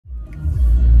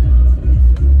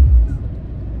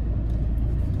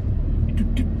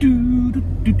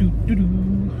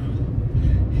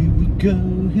go,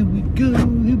 here we go.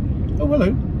 Oh,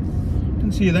 hello.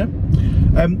 Didn't see you there.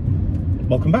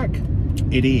 Welcome back.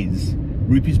 It is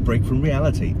Rupy's Break from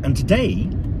Reality. And today,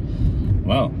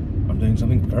 well, I'm doing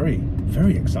something very,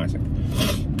 very exciting.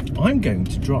 I'm going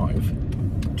to drive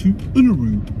to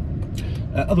Uluru,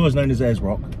 otherwise known as Ayers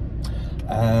Rock.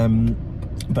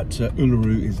 But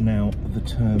Uluru is now the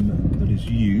term that is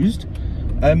used.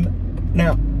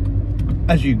 Now,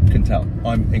 as you can tell,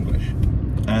 I'm English,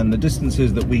 and the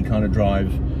distances that we kind of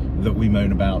drive, that we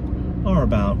moan about, are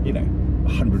about, you know,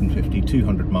 150,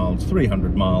 200 miles,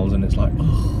 300 miles, and it's like,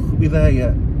 oh, are we there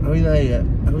yet? Are we there yet?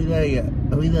 Are we there yet?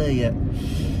 Are we there yet?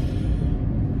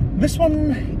 This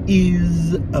one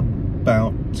is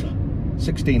about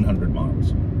 1,600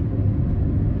 miles.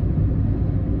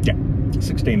 Yeah,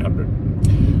 1,600.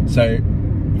 So,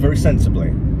 very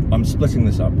sensibly, I'm splitting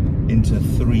this up into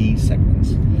 3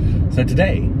 segments. So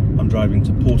today, I'm driving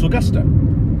to Port Augusta.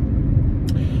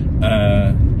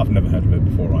 I've never heard of it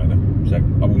before either, so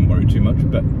I wouldn't worry too much,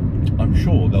 but I'm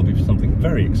sure there'll be something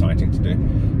very exciting to do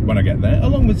when I get there,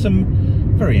 along with some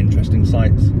very interesting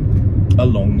sights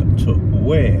along to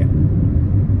where.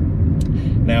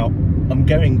 Now, I'm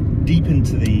going deep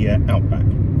into the outback,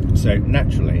 so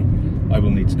naturally, I will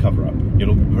need to cover up.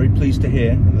 You'll be very pleased to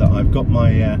hear that I've got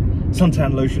my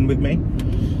suntan lotion with me,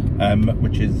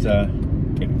 which is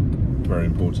you know, very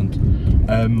important.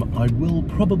 I will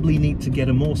probably need to get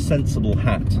a more sensible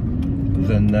hat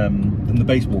than the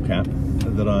baseball cap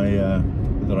that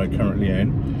I currently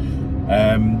own,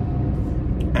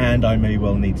 and I may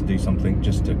well need to do something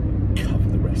just to cover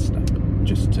the rest up,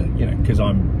 just to, you know, because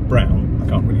I'm brown. I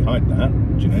can't really hide that,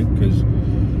 you know, because,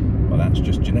 well, that's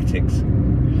just genetics.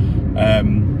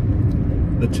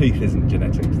 The teeth isn't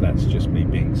genetics, that's just me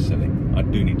being silly. I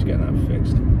do need to get that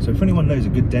fixed. So if anyone knows a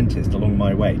good dentist along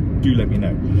my way, do let me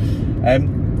know.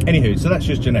 Anywho, so that's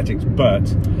just genetics,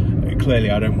 but clearly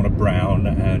I don't want to brown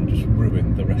and just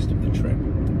ruin the rest of the trip.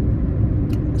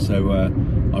 So I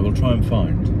will try and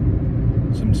find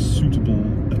some suitable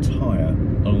attire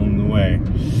along the way.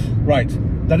 Right,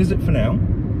 that is it for now.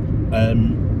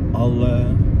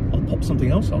 I'll pop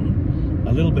something else on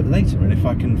a little bit later, and if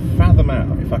I can fathom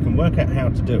out, if I can work out how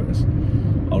to do it,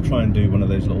 I'll try and do one of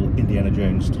those little Indiana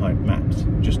Jones type maps,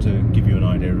 just to give you an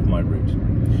idea of my route.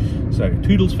 So,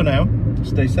 toodles for now,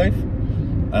 stay safe,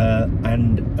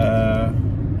 and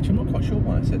actually I'm not quite sure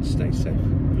why I said stay safe. I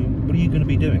mean, what are you going to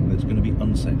be doing that's going to be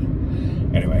unsafe?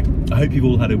 Anyway, I hope you've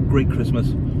all had a great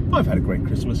Christmas. I've had a great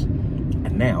Christmas,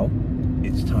 and now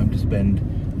it's time to spend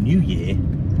New Year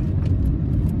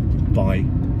by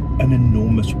an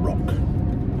enormous rock.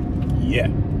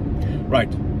 Yeah.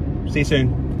 Right. See you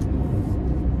soon.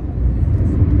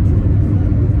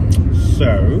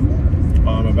 So,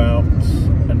 I'm about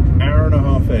an hour and a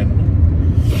half in.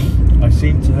 I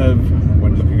seem to have,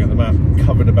 when looking at the map,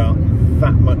 covered about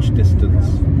that much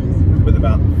distance with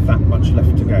about that much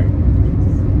left to go.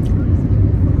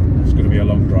 It's going to be a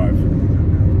long drive.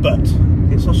 But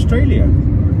it's Australia,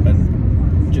 and,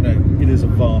 you know, it is a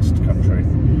vast country.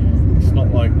 It's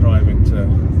not like driving to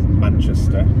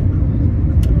Manchester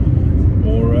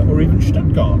or even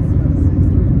Stuttgart.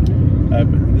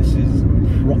 This is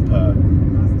proper.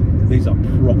 These are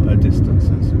proper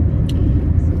distances.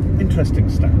 Interesting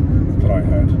stat that I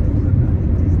heard.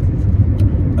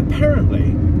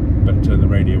 Apparently, better turn the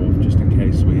radio off just in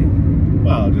case we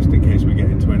get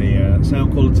into any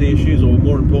sound quality issues, or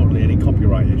more importantly, any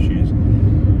copyright issues.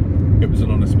 It was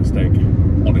an honest mistake.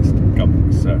 Honest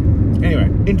government, sir. Anyway,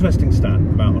 interesting stat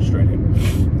about Australia.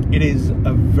 It is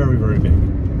a very, very big.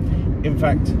 In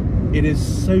fact, it is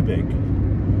so big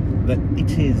that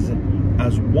it is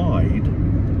as wide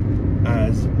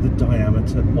as the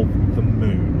diameter of the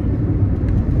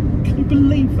moon. Can you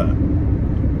believe that?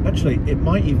 Actually, it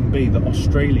might even be that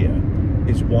Australia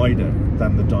is wider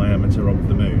than the diameter of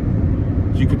the moon.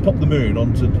 So you could pop the moon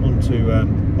onto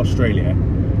Australia,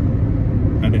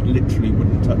 and it literally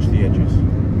wouldn't touch the edges.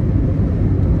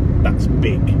 That's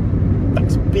big.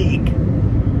 That's big.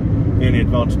 The only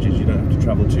advantage is you don't have to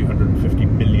travel 250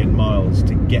 million miles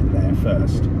to get there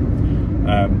first.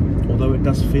 Although it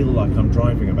does feel like I'm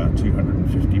driving about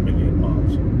 250 million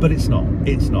miles. But it's not.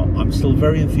 It's not. I'm still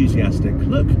very enthusiastic.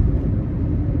 Look.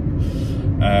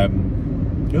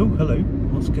 Oh, hello.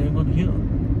 What's going on here?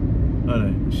 Oh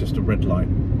no, it's just a red light.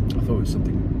 I thought it was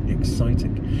something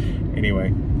exciting.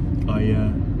 Anyway, I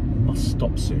must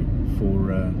stop soon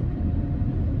for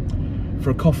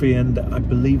a coffee, and I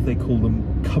believe they call them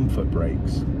comfort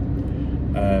breaks.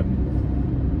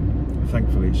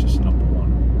 Thankfully, it's just number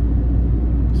one.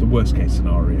 It's the worst case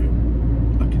scenario.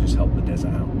 I could just help the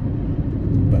desert out.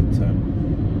 But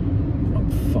I'm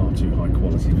far too high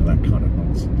quality for that kind of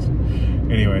nonsense.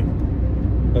 Anyway,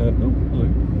 oh, hello.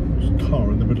 There's a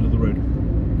car in the middle of the road,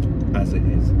 as it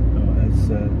is,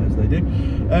 as they do.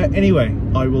 Anyway,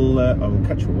 I will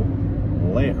catch you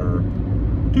all later.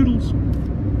 Doodles.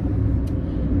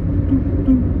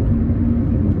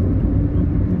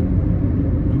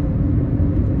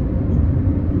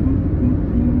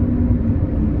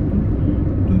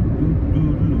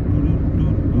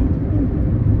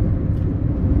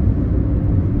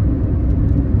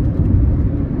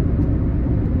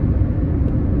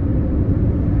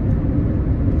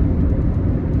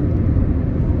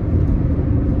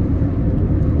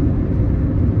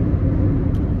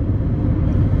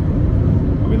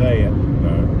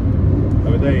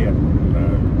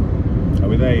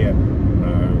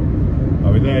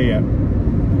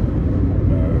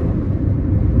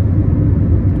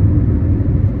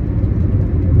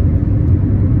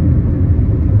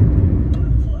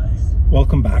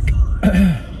 Welcome back.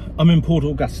 I'm in Port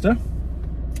Augusta,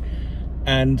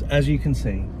 and as you can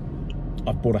see,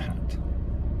 I've bought a hat.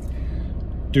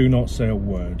 Do not say a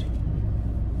word.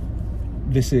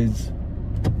 This is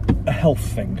a health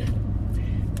thing.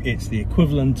 It's the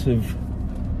equivalent of,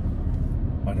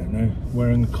 I don't know,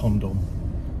 wearing a condom.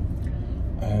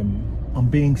 I'm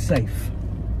being safe.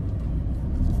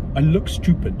 I look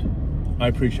stupid. I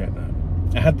appreciate that.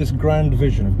 I had this grand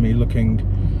vision of me looking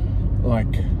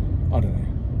like, I don't know,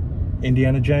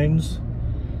 Indiana Jones,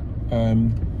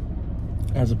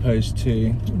 as opposed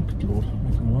to, oh good lord,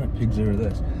 making the right pig's ear of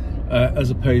this, as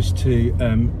opposed to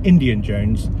Indian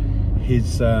Jones,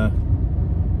 his,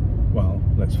 well,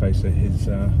 let's face it, his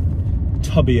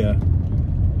tubbier,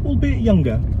 albeit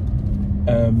younger,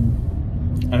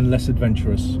 and less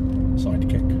adventurous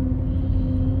sidekick.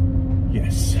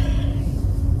 Yes.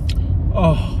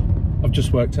 Oh, I've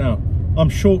just worked out. I'm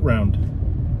short round.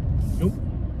 Oh.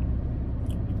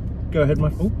 Go ahead,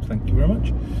 my. Oh, thank you very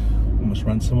much. Almost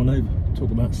ran someone over.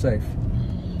 Talk about safe.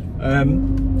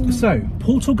 So,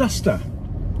 Port Augusta.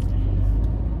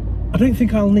 I don't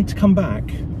think I'll need to come back.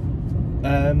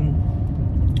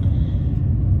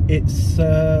 It's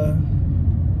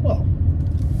well,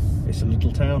 it's a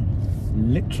little town,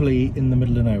 literally in the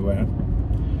middle of nowhere.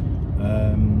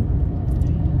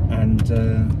 And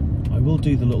I will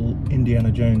do the little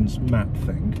Indiana Jones map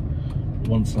thing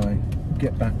once I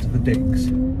get back to the digs.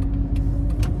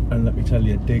 And let me tell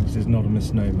you, digs is not a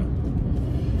misnomer.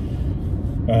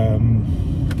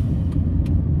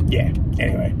 Yeah,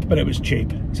 anyway, but it was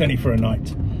cheap. It's only for a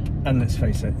night. And let's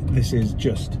face it, this is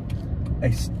just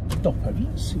a stopover.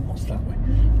 Let's see what's that way.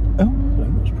 Oh, hello,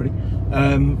 that was pretty.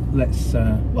 Let's,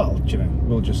 well, do you know,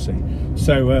 we'll just see.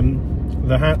 So,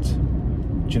 the hat,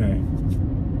 do you know,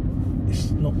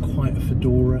 it's not quite a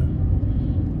fedora,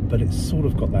 but it's sort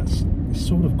of got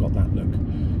that, look.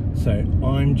 So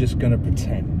I'm just going to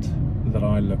pretend that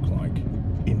I look like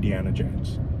Indiana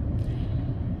Jones.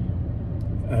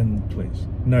 And please,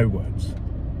 no words.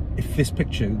 If this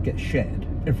picture gets shared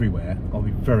everywhere, I'll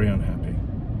be very unhappy.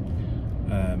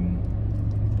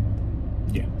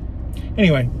 Yeah.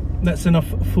 Anyway, that's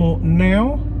enough for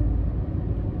now.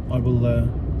 I will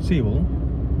see you all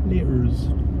later.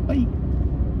 Bye.